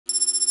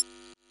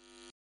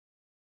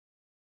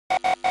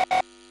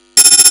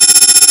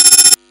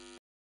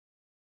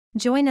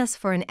Join us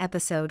for an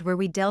episode where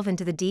we delve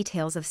into the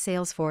details of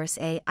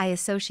Salesforce AI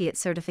Associate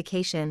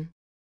Certification.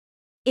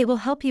 It will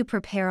help you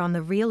prepare on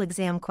the real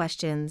exam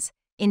questions,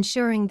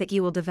 ensuring that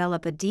you will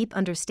develop a deep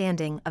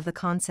understanding of the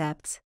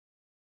concepts.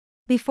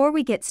 Before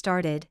we get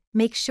started,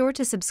 make sure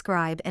to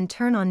subscribe and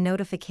turn on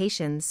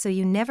notifications so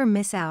you never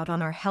miss out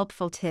on our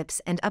helpful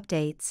tips and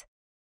updates.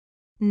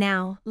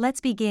 Now, let's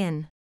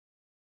begin.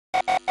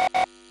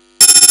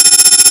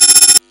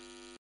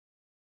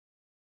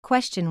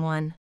 Question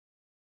 1.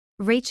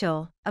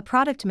 Rachel, a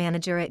product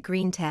manager at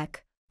GreenTech,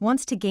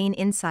 wants to gain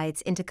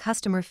insights into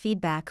customer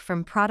feedback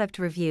from product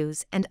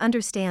reviews and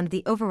understand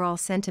the overall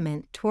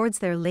sentiment towards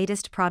their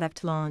latest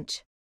product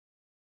launch.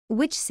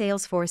 Which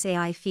Salesforce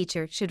AI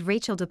feature should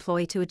Rachel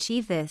deploy to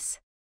achieve this?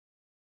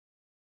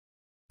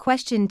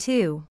 Question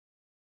 2.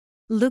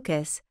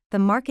 Lucas, the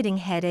marketing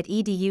head at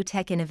EDU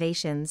Tech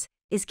Innovations,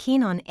 is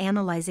keen on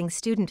analyzing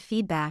student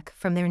feedback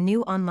from their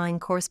new online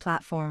course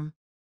platform.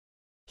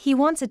 He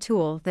wants a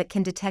tool that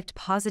can detect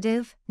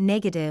positive,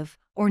 negative,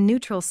 or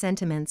neutral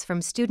sentiments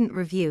from student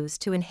reviews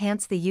to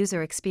enhance the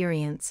user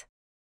experience.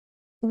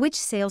 Which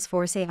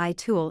Salesforce AI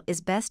tool is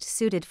best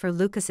suited for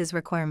Lucas's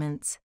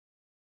requirements?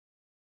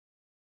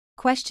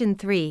 Question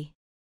 3.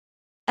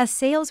 A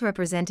sales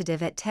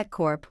representative at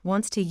TechCorp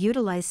wants to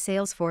utilize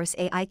Salesforce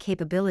AI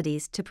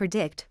capabilities to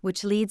predict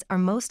which leads are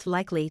most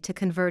likely to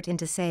convert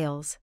into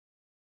sales.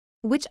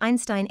 Which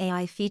Einstein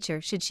AI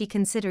feature should she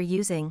consider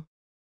using?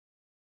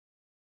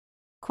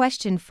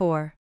 Question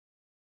 4.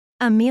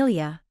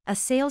 Amelia, a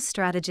sales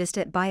strategist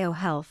at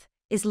BioHealth,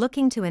 is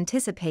looking to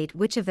anticipate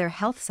which of their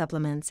health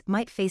supplements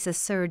might face a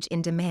surge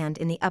in demand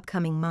in the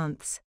upcoming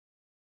months.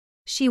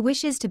 She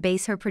wishes to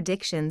base her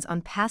predictions on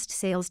past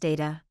sales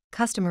data,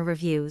 customer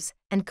reviews,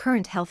 and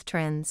current health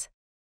trends.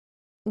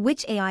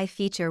 Which AI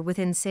feature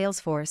within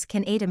Salesforce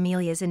can aid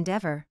Amelia's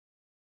endeavor?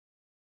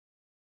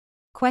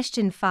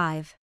 Question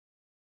 5.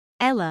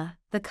 Ella,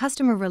 the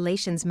customer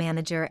relations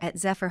manager at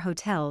Zephyr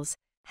Hotels,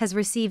 has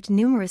received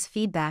numerous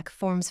feedback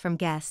forms from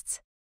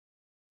guests.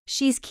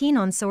 She's keen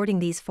on sorting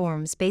these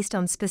forms based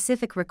on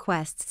specific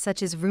requests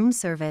such as room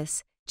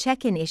service,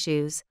 check-in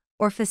issues,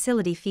 or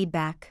facility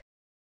feedback.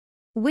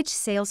 Which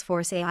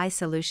Salesforce AI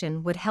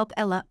solution would help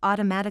Ella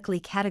automatically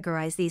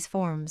categorize these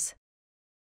forms?